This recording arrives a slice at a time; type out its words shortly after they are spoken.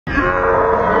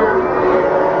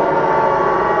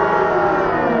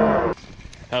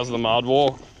How's the mud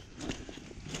walk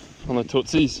on the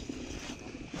tootsies?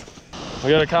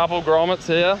 We got a couple grommets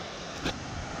here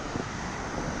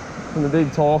from the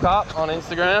big talk up on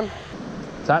Instagram.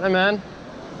 What's happening, man?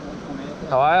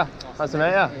 How are you? Nice to meet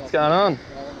you. What's going on?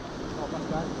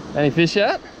 Any fish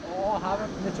yet? Oh, I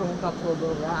haven't. Mitchell hooked up to a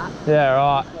little rat. Yeah,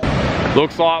 right.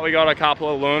 Looks like we got a couple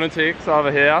of lunatics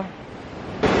over here.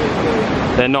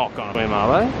 They're not gonna swim,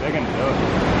 are they? They're gonna do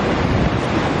it.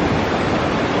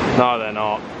 No, they're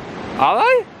not. Are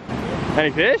they?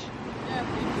 Any fish? Yeah,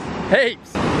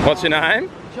 heaps. What's your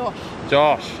name? Josh.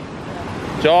 Josh.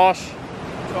 Josh.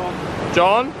 Tom.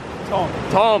 John? Tom.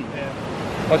 Tom.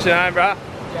 Yeah. What's your name, bruh?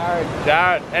 Jared.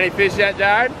 Jared. Any fish yet,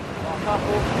 Jared? A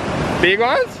couple. Big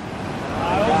ones?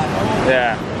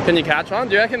 Yeah. Can you catch one?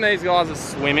 Do you reckon these guys are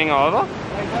swimming over?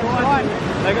 They got caught in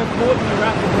the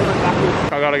rat and went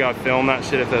backwards. I gotta go film that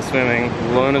shit if they're swimming.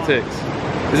 Lunatics.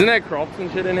 Isn't there crops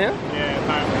and shit in here? Yeah,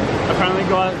 apparently. Apparently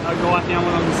got a guy found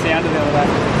one on the sounder the other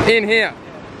day. In here? Yeah.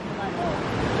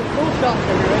 Cool stuff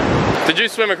everywhere. Did you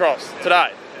swim across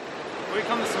today? We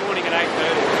come this morning at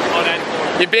 8:30 on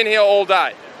 8:40. You've been here all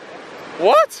day?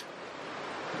 What?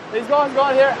 These guys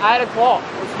got here at 8 o'clock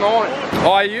this morning.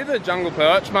 Oh, are you the jungle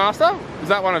perch master? Is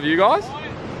that one of you guys?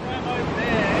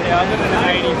 Yeah, I did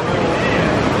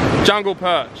an 80 Jungle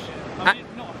perch. I mean,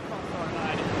 not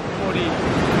 40,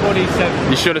 47.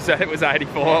 You should have said it was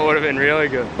 84, it would have been really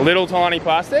good. A little tiny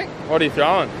plastic? What are you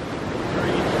throwing?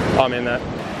 I'm in there.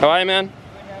 How are you, man?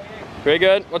 Very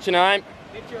good. What's your name?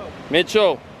 Mitchell.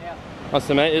 Mitchell. Yeah. Nice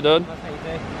to meet you, dude. Nice to meet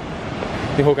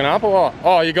you. You hooking up or what?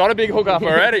 Oh, you got a big hook up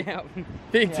already.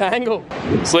 Big tangle.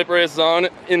 Slipperiest zone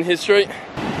in history.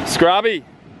 Scrubby.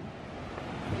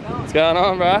 What's going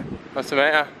on, bro? Nice to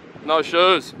meet you. No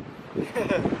shoes.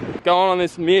 Going on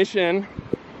this mission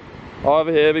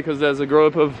over here because there's a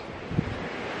group of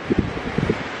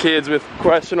kids with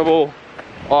questionable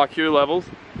IQ levels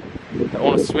that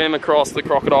want to swim across the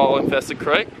crocodile infested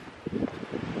creek.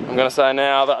 I'm going to say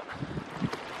now that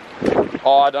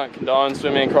I don't condone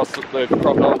swimming across the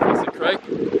crocodile infested creek.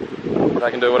 They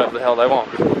can do whatever the hell they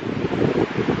want.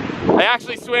 They're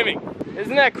actually swimming.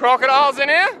 Isn't there crocodiles in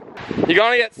here? You're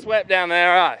gonna get swept down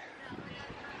there, eh?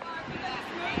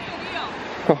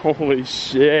 Holy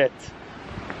shit.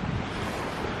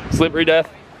 Slippery death.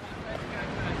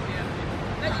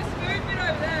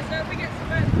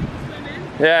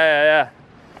 Yeah.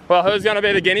 Well, who's gonna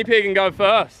be the guinea pig and go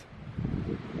first?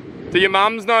 Do your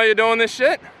mums know you're doing this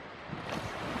shit?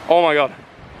 Oh my God.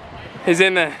 He's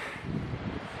in there.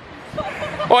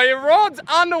 Oh, your rod's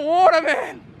underwater,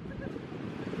 man.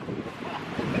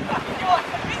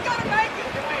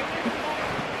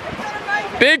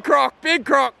 Big croc, big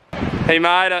croc. He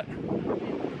made it.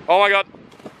 Oh my God.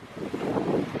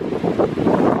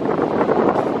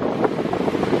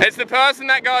 It's the person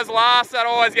that goes last that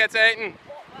always gets eaten.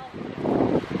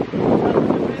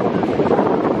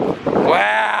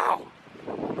 Wow.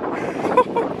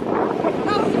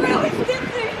 That was really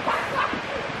sticky.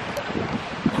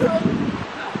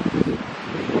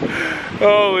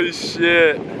 Holy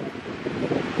shit.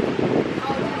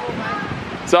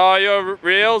 So are your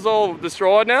reels all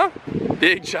destroyed now?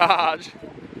 Big charge.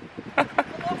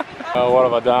 Oh, what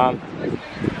have I done?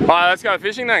 Alright, let's go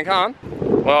fishing then, can't?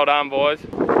 Well done, boys.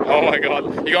 Oh my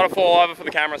God. You gotta fall over for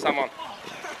the camera, someone.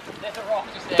 There's a rock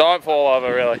just there. Don't fall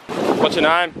over, really. What's your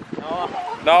name? Noah.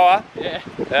 Noah? Yeah.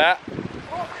 Yeah.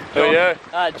 Who are you?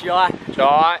 Jai.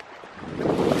 Jai.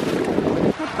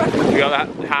 You got that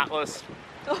hatless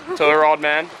tour rod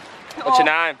man. What's your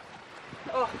name?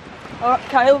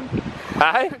 Caleb.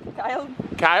 Hey? Caleb.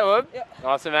 Caleb? Yep.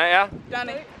 Nice to meet you.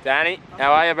 Danny. Danny,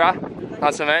 how are you, bruh?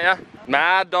 Nice to meet you.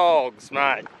 Mad dogs,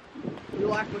 mate. You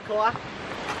like Mackay?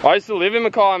 I used to live in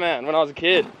Mackay, man, when I was a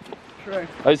kid. True.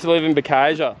 I used to live in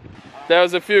Bacasia. There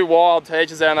was a few wild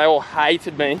teachers there and they all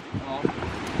hated me. Oh.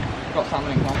 Got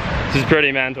something in common. This is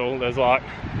pretty mental. There's like,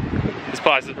 this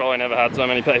place has probably never had so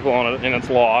many people on it in its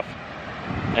life.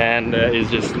 And there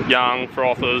is just young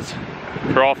frothers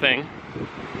frothing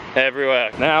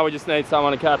everywhere. Now we just need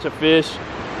someone to catch a fish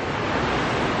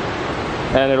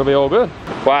and it'll be all good.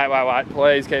 Wait,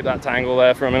 please keep that tangle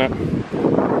there for a minute.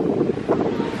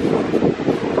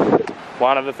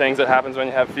 One of the things that happens when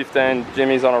you have 15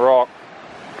 jimmies on a rock.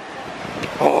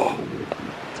 Oh,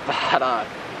 it's bad,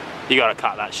 You gotta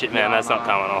cut that shit, man, that's not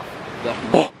coming off.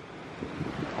 Oh.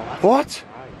 What?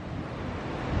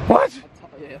 What?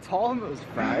 Yeah, I told him it was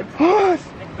fried. What?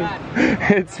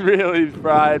 It's really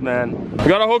fried, man. We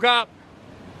got a hook up.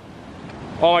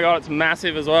 Oh my God, it's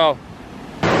massive as well.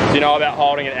 Do you know about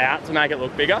holding it out to make it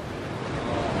look bigger?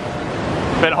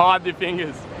 But hide your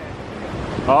fingers.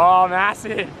 Oh,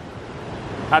 massive.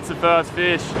 That's the first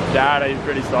fish. Dad, he's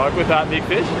pretty stoked with that big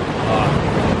fish.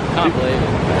 Oh, can't believe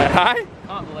it. Hey?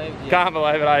 Can't believe it. Can't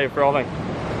believe it, are you? Frothing.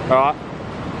 Alright.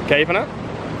 Keeping it?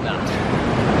 No.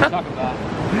 Chuck it back.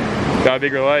 Go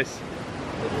big release.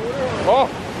 Oh!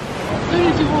 As soon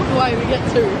as you walk away, we get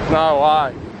two. No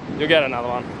way. You'll get another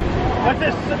one. What's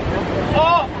this?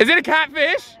 Oh! Is it a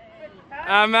catfish?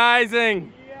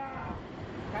 Amazing.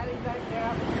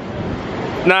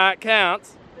 Nah, it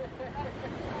counts.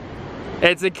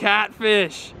 It's a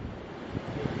catfish.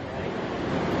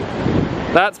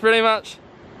 That's pretty much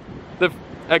the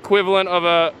equivalent of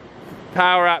a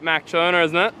power at Mac tuna,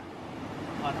 isn't it?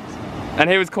 And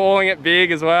he was calling it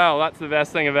big as well. That's the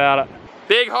best thing about it.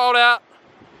 Big holdout.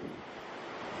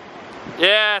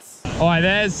 Yes. Alright,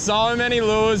 there's so many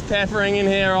lures peppering in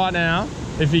here right now.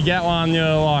 If you get one,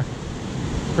 you're like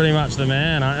pretty much the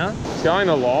man, aren't you? It's going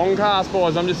the long cast,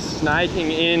 boys. I'm just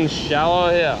snaking in shallow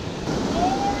here.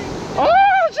 Oh,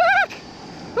 Jack!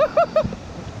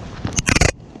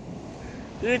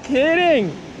 You're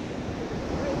kidding!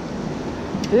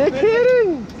 You're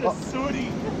kidding! It's sooty.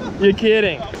 You're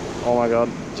kidding. Oh my god.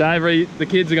 Javery, the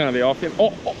kids are gonna be off him.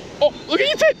 Oh, oh, oh, look at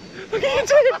your tip! Look at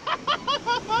your tip!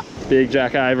 Big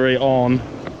Jack Avery on.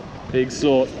 Big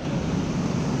sort.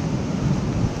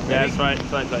 Yeah, sweet,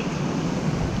 sweet, sweet.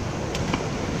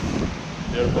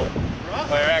 Beautiful. What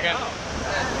do you reckon?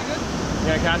 You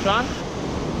gonna catch one?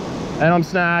 And I'm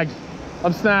snagged.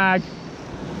 I'm snagged.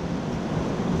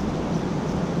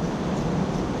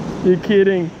 You're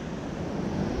kidding.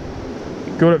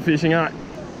 Good at fishing, aren't you?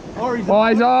 Oh, He's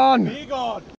on! Big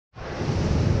on.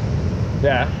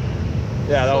 Yeah.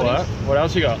 Yeah, that'll work. What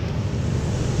else you got?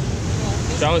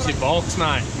 Show us your box,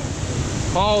 mate.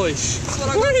 Holy sh...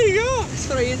 What do you got? That's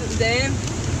what I use at the dam.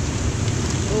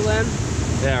 All them.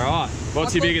 Yeah, right.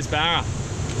 What's your biggest barra?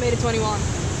 1.21 m.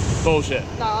 Bullshit.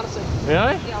 No, honestly.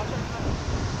 Really? Yeah, I'll check.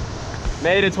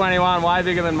 1.21 m, way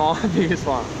bigger than my biggest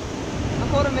one. I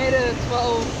caught 1.12 m.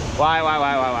 Wait.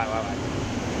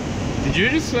 Did you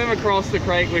just swim across the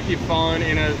creek with your phone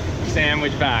in a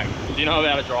sandwich bag? Do you know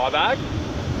about a dry bag?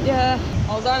 Yeah.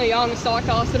 I was only young and star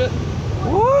casted it.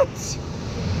 What?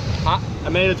 1.26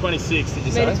 m, did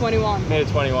you say? 1.21 m.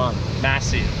 1.21 m.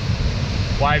 Massive.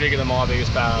 Way bigger than my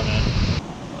biggest barra, man.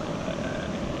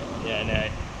 Yeah,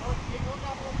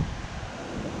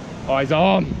 no. Oh, he's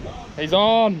on. He's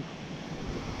on.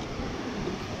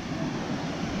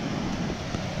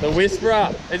 The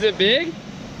Whisperer. Is it big?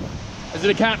 Is it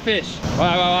a catfish?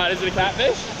 Wait. Is it a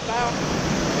catfish? It's barra.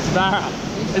 It's a barra.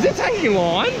 Is it taking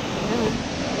line?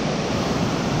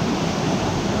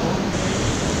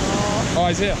 Oh,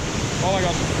 he's here. Oh my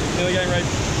god. Nearly getting ready.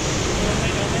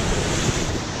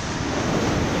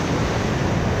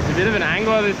 He's a bit of an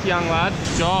angler, this young lad.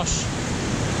 Josh.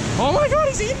 Oh my god,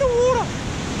 he's in the water.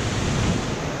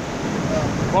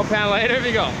 What pound later have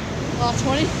you got?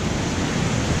 20.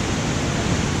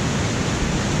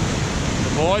 The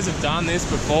boys have done this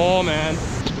before, man.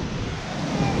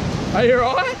 Are you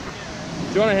alright?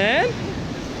 Do you want a hand?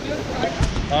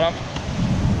 Hold up.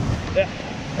 Yeah.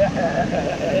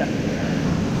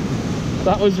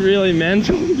 That was really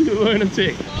mental, you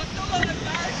lunatic.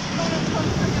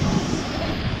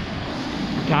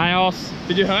 Chaos.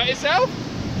 Did you hurt yourself?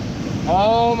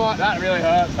 Oh my, that really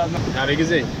hurts, doesn't it? How big is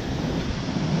he?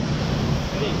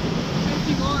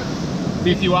 51.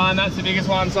 51, that's the biggest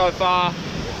one so far.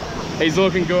 He's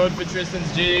looking good for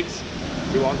Tristan's jigs.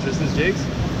 Do you want Tristan's jigs?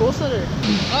 Of course I do.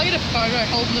 I'll get a photo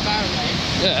holding the barrel, mate.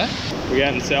 Yeah. We're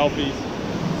getting selfies.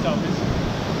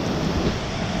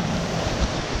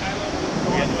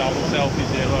 We're getting double selfies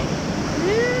here, look.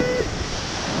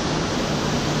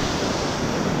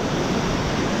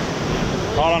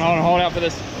 Hold out for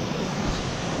this.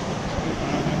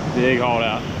 Big hold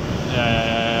out.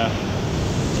 Yeah.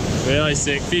 Really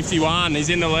sick. 51, he's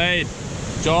in the lead.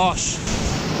 Josh.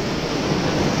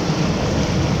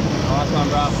 Nice one,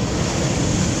 bro.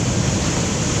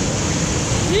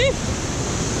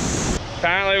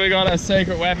 Apparently we got a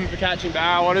secret weapon for catching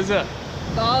barra. What is it?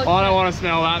 Garlic. I don't want to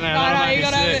smell that, man. No, you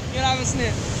gotta have it. You gotta have a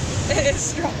sniff. It's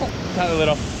strong. Cut the lid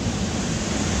off.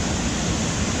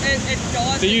 It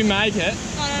dies. Do you make it? No,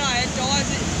 it dies.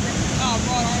 Right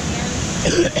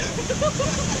over there.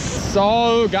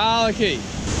 So garlicky.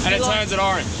 And it like, turns it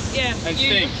orange. Yeah. And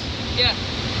stinks. Yeah.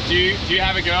 Do you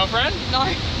have a girlfriend? No.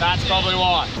 That's probably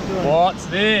why. What's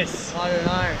this? I don't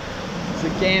know. It's a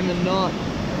gammon knot.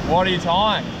 What are you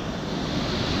tying?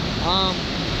 I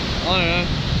don't know.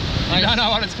 You don't know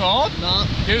what it's called? No.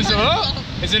 Give us a look.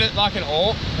 Is it like an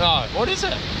orc? No. What is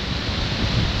it?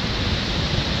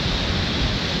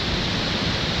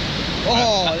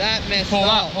 Oh, that messed Pull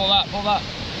up. that.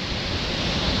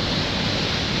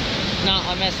 Nah,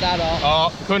 I messed that up.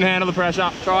 Oh, couldn't handle the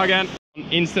pressure. Try again.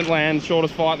 Instant land,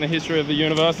 shortest fight in the history of the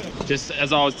universe. Just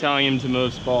as I was telling him to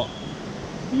move spot.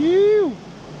 Ew.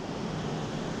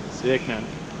 Sick, man.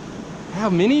 How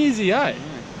mini is he, eh?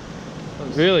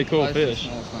 Really cool fish.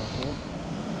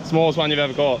 Smallest one you've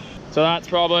ever caught. So that's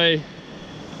probably,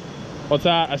 what's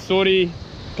that? A sooty,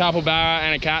 couple barra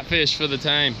and a catfish for the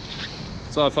team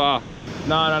so far.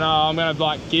 No, I'm gonna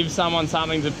like give someone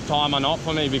something to tie my knot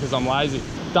for me because I'm lazy.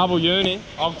 Double uni,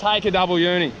 I'll take a double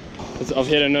uni. I've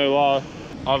hit a new low.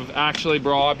 I've actually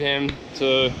bribed him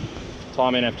to tie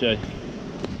me an FG.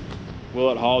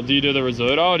 Will it hold? Do you do the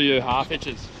risotto or do you do half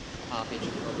hitches? Half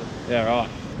hitches probably. Yeah, right.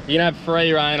 You can have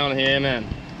free reign on here, man.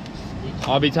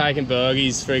 I'll be taking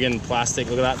Bergie's friggin' plastic.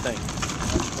 Look at that thing.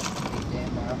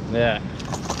 Yeah.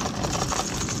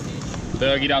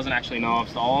 Bergie doesn't actually know I've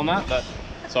stolen that, but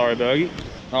sorry, Bergie.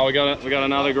 Oh, we got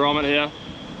another grommet here.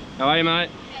 How are you, mate?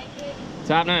 What's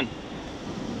happening?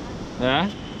 Yeah?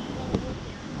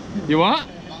 You what?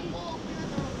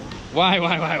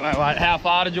 Wait. How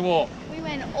far did you walk? We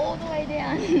went all the way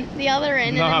down the other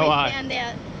end, and then we found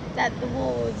out that the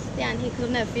wall was down here because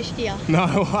I've never fished here.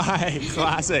 No way.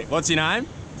 Classic. What's your name?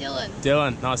 Dylan.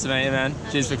 Dylan. Nice to meet you, man.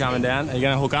 Cheers for coming down. Are you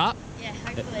going to hook up? Yeah,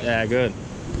 hopefully. Yeah, good.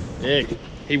 Big.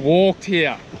 He walked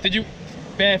here. Did you?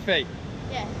 Bare feet?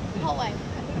 Yeah, the whole way.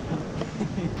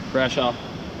 Pressure.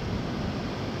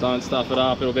 Don't stuff it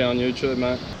up. It'll be on YouTube,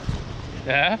 mate.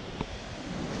 Yeah?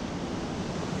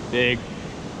 Big.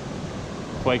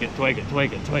 Tweak it. Do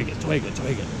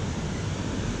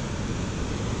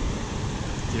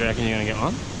you reckon you're gonna get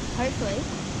one? Hopefully.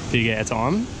 Big air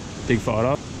time. Big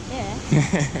photo. Yeah.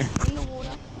 In the water.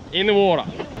 In the water.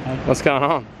 What's going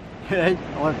on? Hey,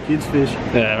 I like kids fish.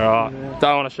 Yeah, right.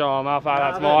 Don't want to show them up, eh?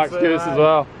 That's my excuse as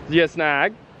well. Did you get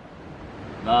snagged?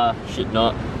 Nah, shit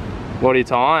not. What are you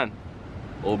tying?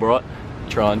 Albright.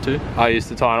 Trying to. I used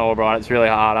to tie an Albright. It's really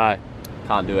hard, eh?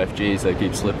 Can't do FGs, they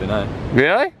keep slipping, eh?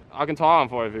 Really? I can tie them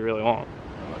for you if you really want.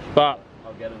 But,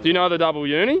 do you know the double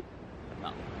uni?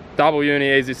 No. Double uni,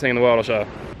 easiest thing in the world, I'll show you.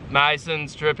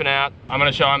 Mason's dripping out. I'm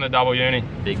gonna show him the double uni.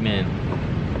 Big man.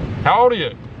 How old are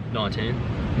you? 19.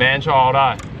 Man child,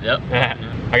 eh? Yep. Yeah.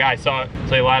 Okay, so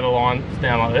you lay the line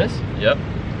down like this. Yep.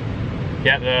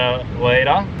 Get the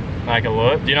leader, make a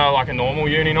loop. Do you know like a normal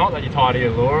uni knot that you tie to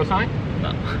your lure or something? No.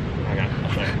 Okay,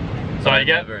 I'll show you. So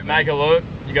you make a loop,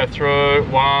 you go through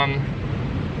 1,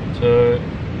 2,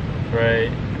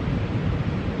 3,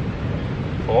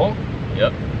 4.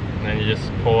 Yep. And then you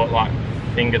just pull it like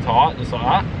finger tight, just like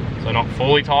that. So not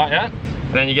fully tight yet.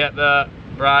 And then you get the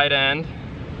braid end,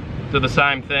 do the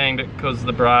same thing, but because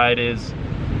the braid is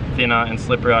thinner and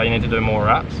slipperier, you need to do more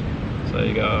wraps. So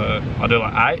you go, I do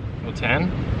like 8 or 10.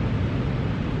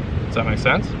 Does that make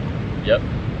sense? Yep.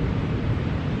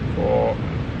 4,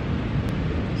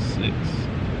 6,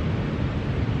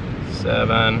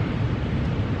 7,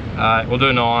 8. We'll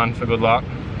do 9 for good luck.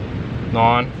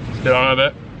 9. Let's get on a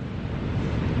bit.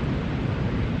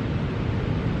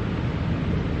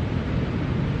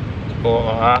 Just pull it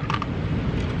like that.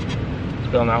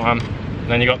 Just on that one. And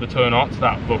then you got the 2 knots.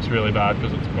 That looks really bad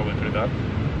because it's probably pretty bad,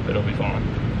 but it'll be fine.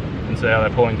 And see how they're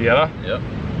pulling together. Yep.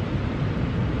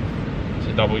 It's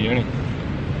a double uni.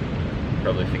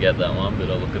 Probably forget that one, but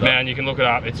I'll look it up. Man, you can look it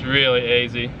up. It's really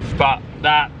easy. But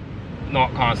that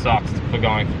knot kind of sucks for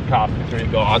going casting through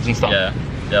guides and stuff. Yeah.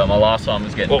 Yeah, my last one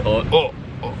was getting caught.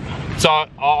 So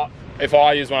if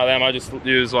I use one of them, I just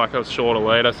use like a shorter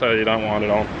leader so you don't wind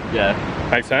it on. Yeah.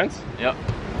 Make sense? Yep.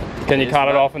 Can you cut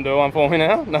it off and do one for me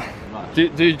now? No. Do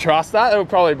you trust that? It'll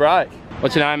probably break.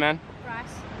 What's your name, man?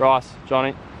 Bryce.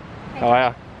 Johnny. How are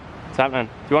you? What's happening?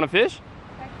 Do you want to fish?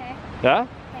 Okay. Yeah?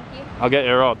 Thank you. I'll get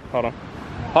you a rod. Hold on.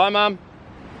 Hi, Mum.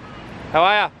 How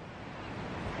are you?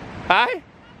 Hey?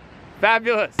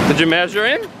 Fabulous. Did you measure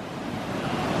him?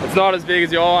 It's not as big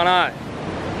as your one, eh?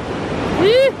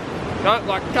 Yeah. Don't,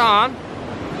 like, come on.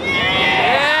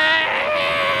 Yeah.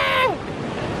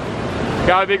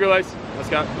 Go, big release. Let's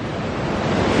go.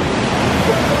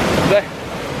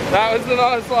 That was the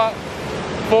most, like,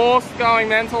 forced going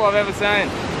mental I've ever seen.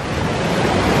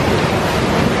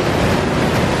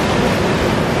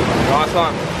 Nice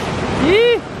one.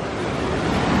 Yeah.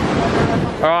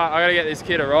 Alright, I gotta get this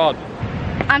kid a rod.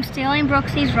 I'm stealing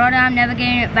Brooksy's rod and I'm never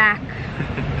getting it back.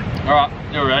 Alright,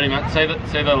 you're ready, mate. See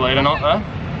the leader knot there?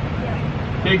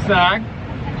 Big snag.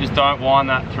 Just don't wind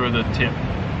that through the tip.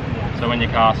 So when you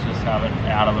cast, just have it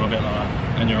out a little bit like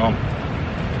that, and you're on.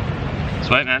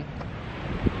 Sweet, man.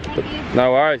 Thank you.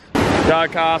 No worries. Go,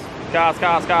 cast.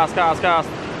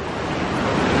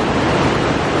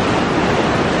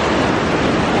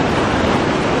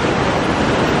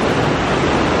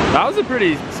 That was a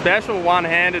pretty special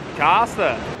one-handed cast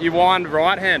there. You wind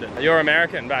right-handed. You're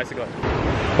American, basically.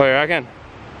 What do you reckon?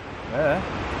 Yeah,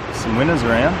 some winners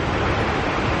around.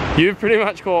 You've pretty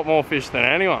much caught more fish than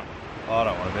anyone. Oh, I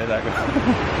don't want to be that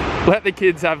good. Let the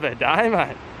kids have their day,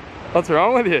 mate. What's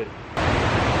wrong with you?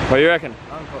 What do you reckon?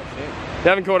 I haven't caught shit. You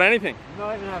haven't caught anything?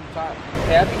 Not even have a try.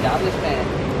 How have you done this, man?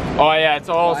 Oh yeah, it's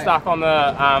all stuck on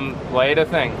the leader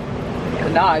thing.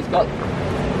 No, it's got...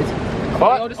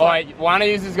 What? Oh wait, one of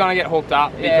you is going to get hooked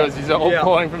up because he's all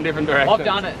pulling from different directions. I've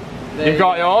done it. You've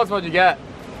got yours? What'd you get?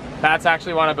 That's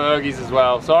actually one of Bergie's as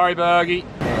well. Sorry, Bergie.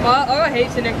 I got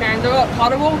heaps of nicknames. I got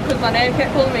Cuttable because my name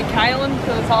kept calling me Kaylin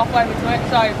because it's halfway between.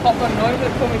 So Pop got annoyed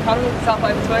with it, called me Cuttable because it's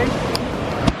halfway between.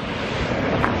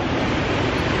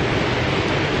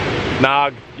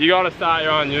 Nug, you got to start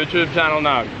your own YouTube channel,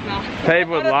 Nug. Nah.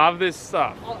 People would love this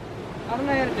stuff. I don't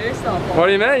know how to do stuff. What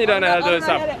do you mean you don't know how to do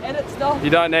stuff? I don't know how to edit stuff. You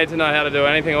don't need to know how to do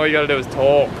anything. All you got to do is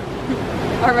talk.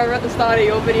 I remember at the start of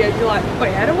your videos, you're like,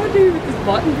 wait, how do I do with this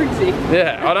button, Brooksy?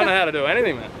 Yeah, I don't know how to do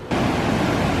anything, man.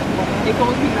 He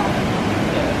calls me nothing.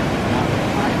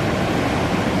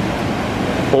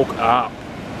 Hook up.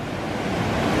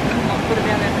 I'll put it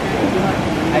down there for you.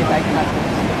 Hey, taking that.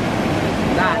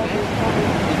 That.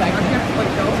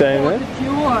 Same there.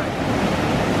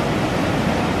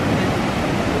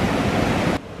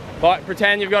 Like,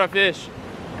 pretend you've got a fish.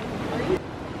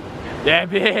 Yeah,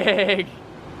 big.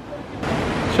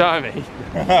 Show me.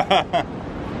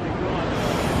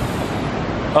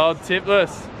 Oh,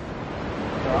 tipless.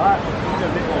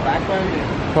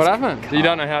 What happened? You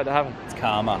don't know how it happened. It's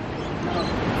karma.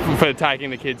 For taking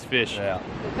the kids' fish. Yeah.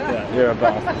 Yeah, you're a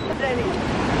boss.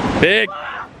 Big.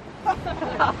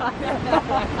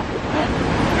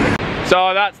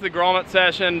 So that's the grommet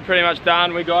session pretty much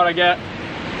done. We gotta get,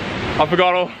 I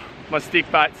forgot all my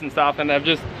stick baits and stuff, and they've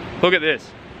just, look at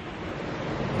this.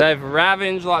 They've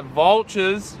ravaged like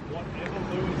vultures.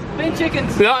 Big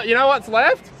chickens. You know what's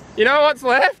left? You know what's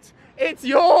left? It's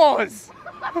yours.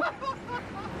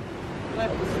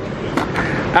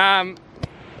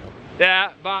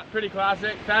 Yeah, but pretty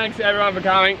classic. Thanks everyone for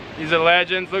coming. These are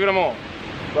legends. Look at them all.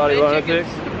 Bloody lunatics.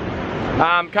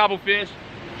 Couple fish.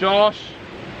 Josh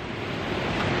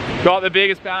got the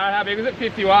biggest barra. How big was it?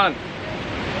 51.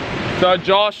 So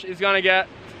Josh is going to get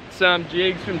some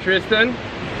jigs from Tristan.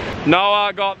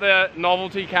 Noah got the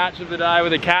novelty catch of the day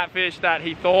with a catfish that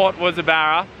he thought was a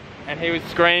barra, and he was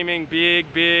screaming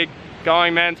big, big,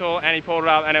 going mental, and he pulled it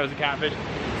up and it was a catfish.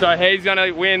 So he's going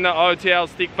to win the OTL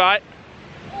stick bait.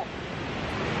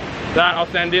 That I'll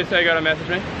send you so you got to message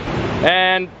me.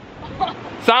 And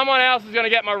someone else is going to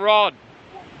get my rod.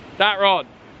 That rod.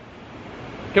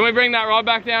 Can we bring that rod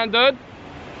back down, dude?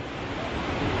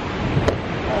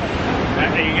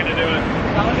 How are you going to do it?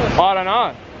 I don't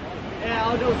know. Yeah,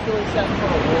 I'll do a silly salmon for a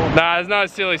walk. Nah, there's no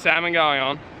silly salmon going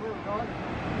on.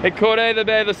 It could either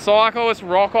be the cyclist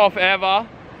rock off ever,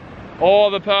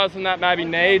 or the person that maybe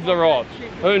needs a rod.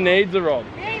 Who needs a rod?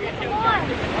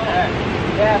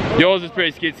 Yours is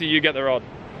pretty skitsy, you get the rod.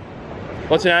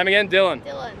 What's your name again? Dylan?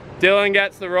 Dylan. Dylan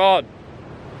gets the rod.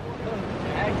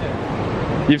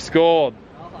 You've scored.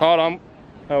 Hold on.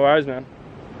 No worries, man.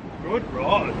 Good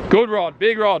rod. Good rod,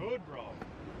 big rod. Good rod.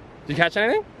 Did you catch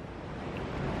anything?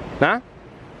 Nah?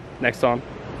 Next time.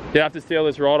 You have to steal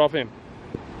this rod off him.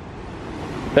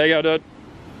 There you go, dude.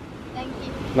 Thank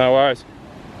you. No worries.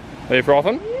 Are you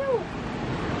frothing?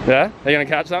 Yeah? Are you gonna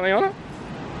catch something on it?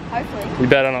 Hopefully. You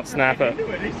better not snap it.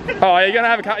 Oh, you're gonna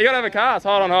have a you gotta have a cast.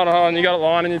 Hold on. You got a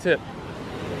line in your tip.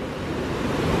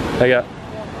 There you go.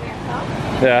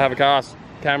 Yeah, have a cast.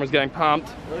 Camera's getting pumped.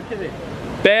 Look at it.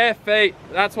 Bare feet.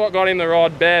 That's what got him the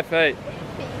rod. Bare feet.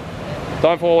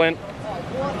 Don't fall in.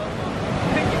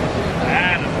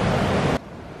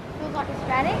 Feels like a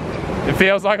stratic. It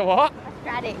feels like a what? A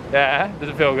stratic. Yeah. Does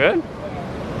it feel good?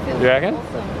 Feels You reckon?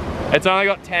 Awesome. It's only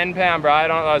got 10-pound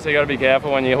braid on it though, so you gotta be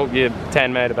careful when you hook your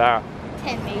 10-meter barra.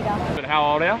 10 metre. But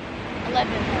how old are you?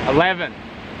 11. 11.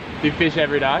 Do you fish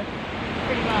every day?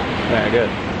 Pretty much. Yeah, good.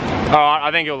 Alright,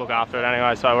 I think you'll look after it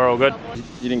anyway, so we're all good.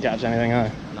 You didn't catch anything, huh?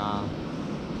 Nah.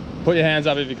 Put your hands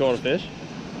up if you caught a fish.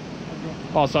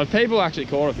 Oh, so people actually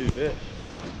caught a few fish.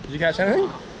 Did you catch anything?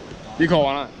 You caught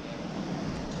one, huh?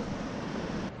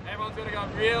 Everyone's gonna go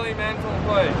really mental,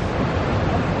 please.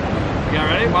 You go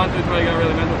ready? 1, 2, 3, go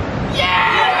really mental. Yeah!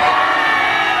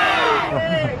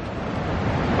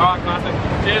 Alright, classic.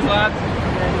 Cheers, lads.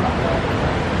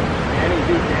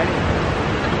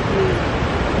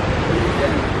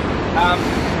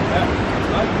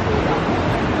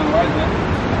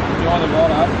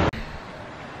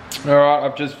 Alright,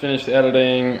 I've just finished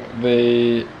editing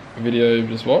the video you've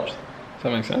just watched. Does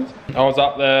that make sense? I was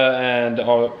up there and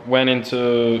I went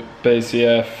into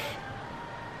BCF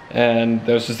and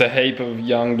there was just a heap of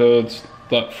young dudes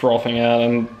like frothing out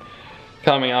and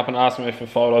coming up and asking me for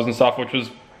photos and stuff, which was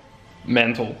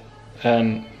mental.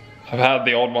 And I've had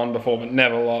the odd one before, but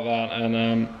never like that.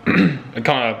 And it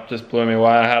kind of just blew me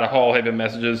away. I had a whole heap of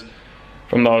messages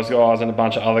from those guys and a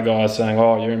bunch of other guys saying,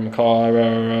 oh, you're in Mackay,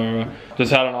 rah, rah, rah.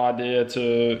 Just had an idea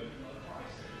to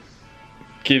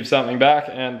give something back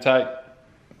and take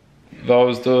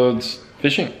those dudes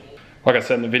fishing. Like I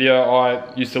said in the video,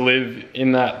 I used to live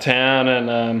in that town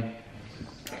and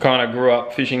kind of grew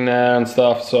up fishing there and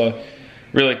stuff, so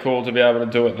really cool to be able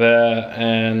to do it there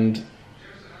and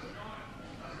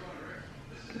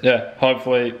yeah,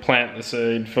 hopefully plant the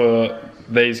seed for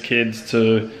these kids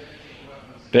to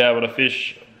be able to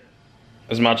fish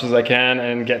as much as they can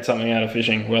and get something out of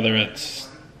fishing, whether it's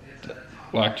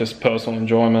like just personal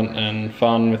enjoyment and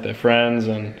fun with their friends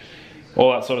and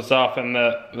all that sort of stuff. And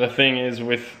the thing is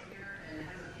with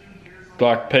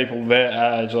like people their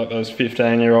age, like those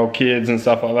 15-year-old kids and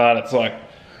stuff like that, it's like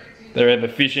they're either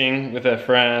fishing with their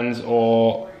friends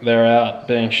or they're out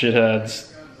being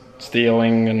shitheads,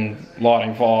 stealing and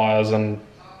lighting fires and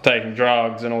taking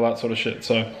drugs and all that sort of shit.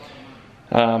 So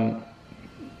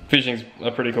fishing's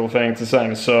a pretty cool thing. It's the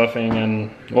same as surfing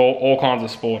and all kinds of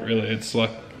sport, really. It's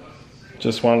like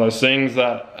just one of those things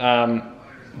that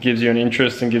gives you an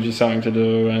interest and gives you something to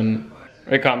do, and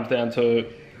it comes down to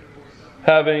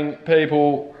having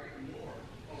people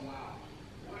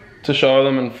to show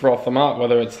them and froth them up,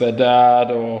 whether it's their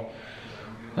dad or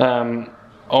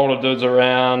older dudes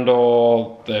around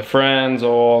or their friends,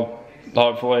 or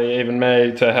hopefully even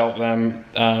me, to help them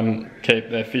keep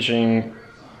their fishing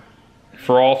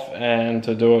froth and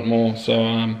to do it more.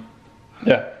 So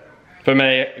yeah, for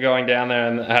me, going down there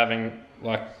and having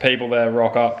like people there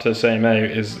rock up to see me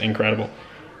is incredible,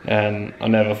 and I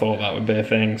never thought that would be a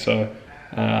thing. So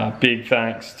big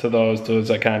thanks to those dudes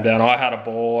that came down. I had a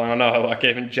ball, and I know like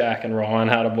even Jack and Ryan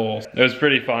had a ball. It was a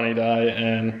pretty funny day,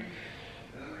 and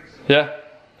yeah,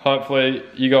 hopefully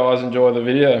you guys enjoy the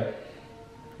video.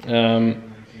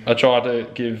 I tried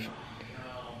to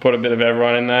put a bit of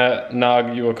everyone in there.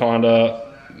 Nug, you were kind of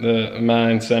the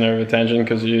main center of attention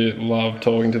because you love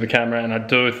talking to the camera, and I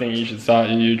do think you should start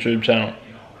your YouTube channel.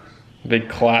 Big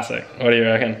classic. What do you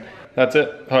reckon? That's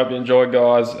it. Hope you enjoyed,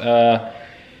 guys.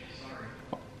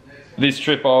 This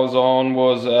trip I was on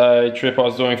was a trip I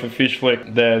was doing for Fish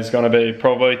Flick. There's going to be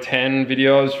probably 10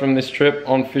 videos from this trip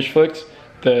on Fish Flicks.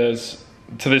 To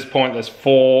this point, there's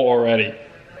 4 already.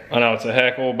 I know it's a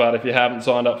heckle, but if you haven't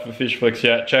signed up for Fish Flicks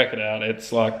yet, check it out.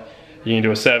 It's like, you can do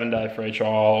a 7-day free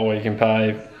trial, or you can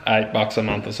pay $8 a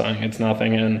month or something. It's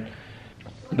nothing, and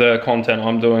the content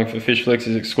I'm doing for Fish Flicks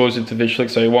is exclusive to Fish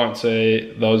Flicks, so you won't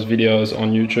see those videos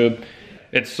on YouTube.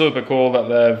 It's super cool that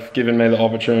they've given me the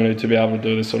opportunity to be able to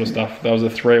do this sort of stuff. That was a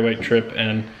 3-week trip,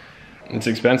 and it's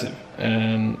expensive,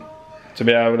 and to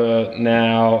be able to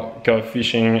now go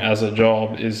fishing as a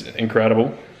job is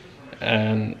incredible,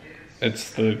 and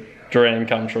it's the dream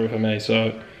come true for me.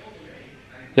 So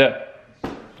yeah,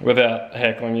 without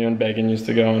heckling you and begging you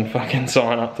to go and fucking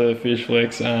sign up to Fish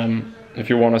Flicks, if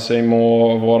you want to see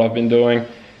more of what I've been doing,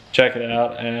 check it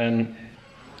out and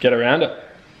get around it.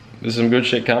 There's some good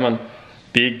shit coming.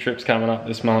 Big trips coming up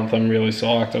this month. I'm really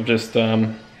psyched. I've just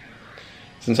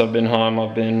since I've been home,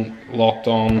 I've been locked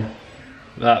on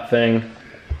that thing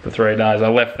for 3 days. I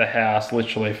left the house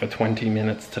literally for 20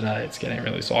 minutes today. It's getting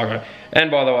really psycho. And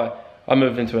by the way, I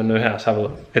moved into a new house. Have a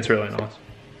look. It's really nice.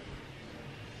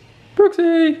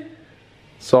 Brooksy!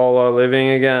 Solo living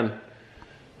again.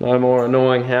 No more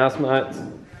annoying housemates.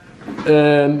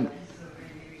 And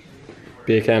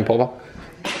beer can popper.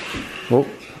 Oh,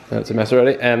 that's a mess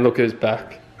already. And look who's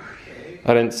back.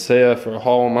 I didn't see her for a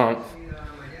whole month.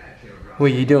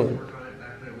 What are you doing?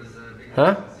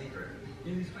 Huh?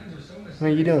 What are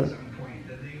you doing?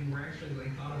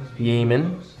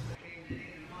 Yeeman.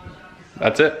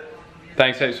 That's it.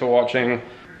 Thanks heaps for watching.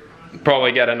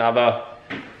 Probably get another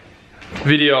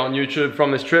video on YouTube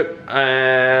from this trip,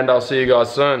 and I'll see you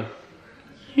guys soon.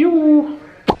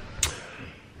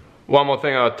 One more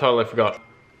thing I totally forgot.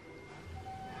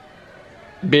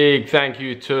 Big thank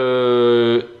you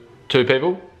to 2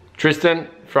 people. Tristan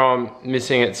from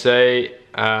Missing at Sea.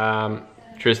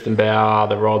 Tristan Bauer,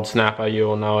 the rod snapper, you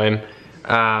all know him.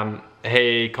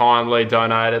 He kindly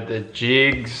donated the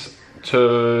jigs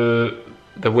to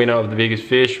the winner of the biggest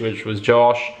fish, which was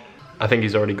Josh. I think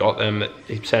he's already got them.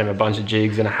 He sent him a bunch of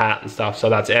jigs and a hat and stuff, so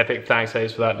that's epic. Thanks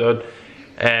heaps for that, dude.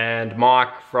 And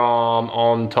Mike from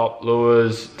On Top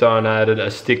Lures donated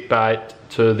a stick bait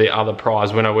to the other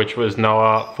prize winner, which was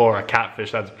Noah for a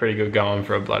catfish. That's pretty good going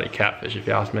for a bloody catfish, if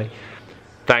you ask me.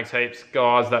 Thanks heaps,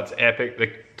 guys. That's epic.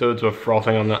 The dudes were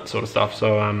frothing on that sort of stuff,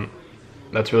 so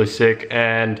that's really sick.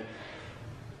 And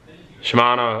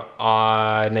Shimano,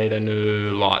 I need a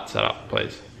new light setup,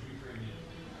 please.